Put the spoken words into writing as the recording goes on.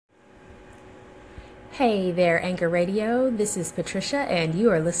Hey there, Anchor Radio. This is Patricia, and you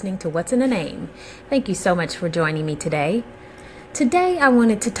are listening to What's in a Name. Thank you so much for joining me today. Today, I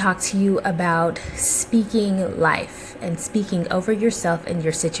wanted to talk to you about speaking life and speaking over yourself and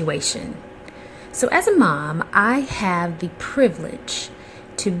your situation. So, as a mom, I have the privilege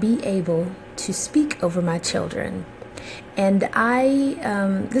to be able to speak over my children. And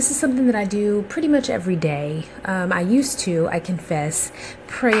this is something that I do pretty much every day. I confess,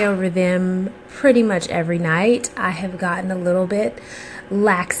 pray over them pretty much every night. I have gotten a little bit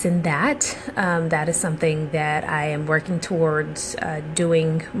lax in that. That is something that I am working towards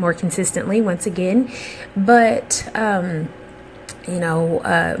doing more consistently once again. But,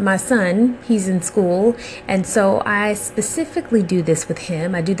 my son, he's in school, and so I specifically do this with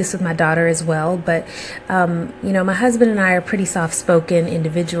him. I do this with my daughter as well, but, my husband and I are pretty soft-spoken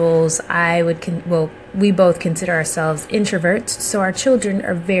individuals. We both consider ourselves introverts, so our children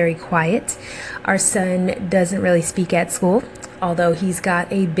are very quiet. Our son doesn't really speak at school, although he's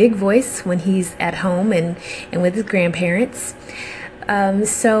got a big voice when he's at home and with his grandparents.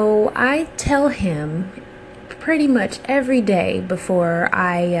 So I tell him pretty much every day before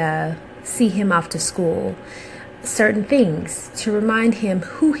I see him off to school certain things to remind him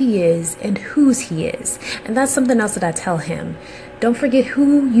who he is and whose he is. And that's something else that I tell him. Don't forget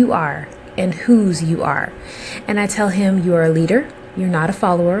who you are and whose you are. And I tell him you are a leader. You're not a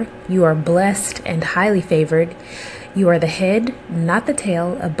follower. You are blessed and highly favored. You are the head, not the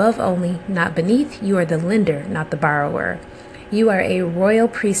tail, above only, not beneath. You are the lender, not the borrower. You are a royal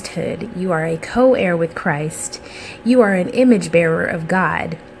priesthood. You are a co-heir with Christ. You are an image bearer of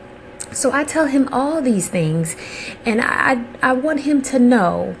God. So I tell him all these things, and I want him to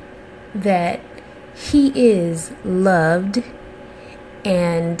know that he is loved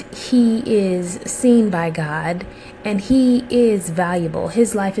and he is seen by God, and he is valuable.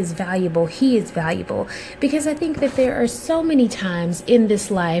 His life is valuable. He is valuable. Because I think that there are so many times in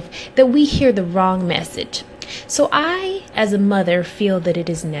this life that we hear the wrong message. So I, as a mother, feel that it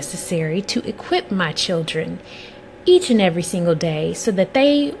is necessary to equip my children each and every single day so that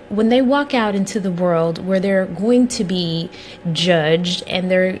when they walk out into the world where they're going to be judged and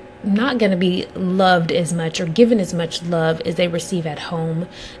they're not going to be loved as much or given as much love as they receive at home,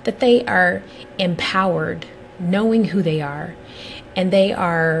 that they are empowered, knowing who they are, and they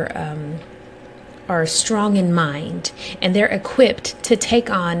are strong in mind, and they're equipped to take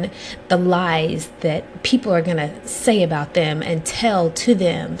on the lies that people are going to say about them and tell to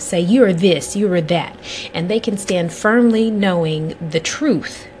them, say, you are this, you are that. And they can stand firmly knowing the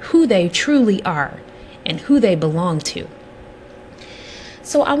truth, who they truly are and who they belong to.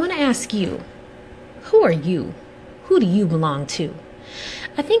 So I want to ask you, who are you? Who do you belong to?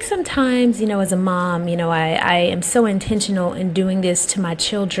 I think sometimes, as a mom, I am so intentional in doing this to my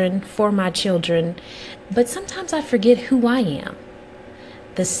children, for my children, but sometimes I forget who I am.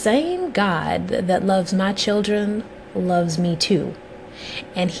 The same God that loves my children loves me too.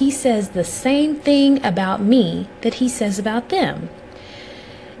 And he says the same thing about me that he says about them.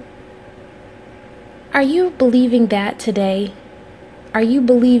 Are you believing that today? Are you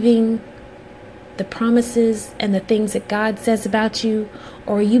believing the promises and the things that God says about you,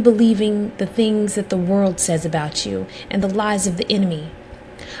 or are you believing the things that the world says about you and the lies of the enemy?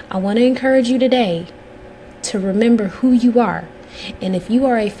 I want to encourage you today to remember who you are. And if you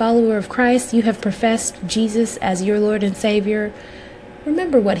are a follower of Christ, you have professed Jesus as your Lord and Savior,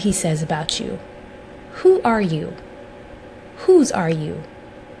 remember what he says about you. Who are you? Whose are you?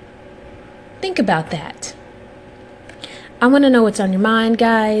 Think about that. I want to know what's on your mind,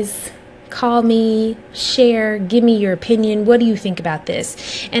 guys. Call me, share, give me your opinion. What do you think about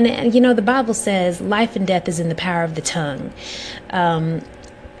this? And the Bible says life and death is in the power of the tongue.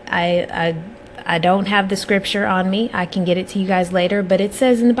 I don't have the scripture on me. I can get it to you guys later, but it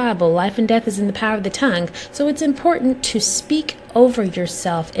says in the Bible, life and death is in the power of the tongue. So it's important to speak over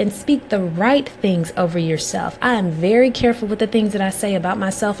yourself and speak the right things over yourself. I am very careful with the things that I say about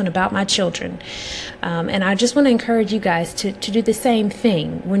myself and about my children. And I just want to encourage you guys to do the same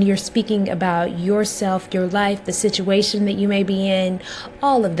thing when you're speaking about yourself, your life, the situation that you may be in,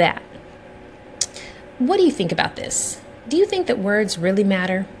 all of that. What do you think about this? Do you think that words really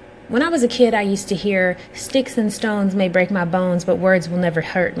matter? When I was a kid, I used to hear, sticks and stones may break my bones, but words will never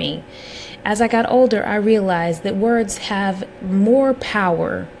hurt me. As I got older, I realized that words have more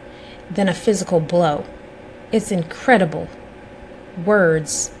power than a physical blow. It's incredible.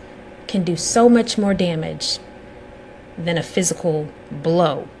 Words can do so much more damage than a physical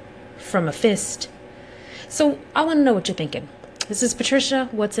blow from a fist. So I want to know what you're thinking. This is Patricia.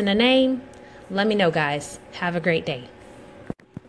 What's in a name? Let me know, guys. Have a great day.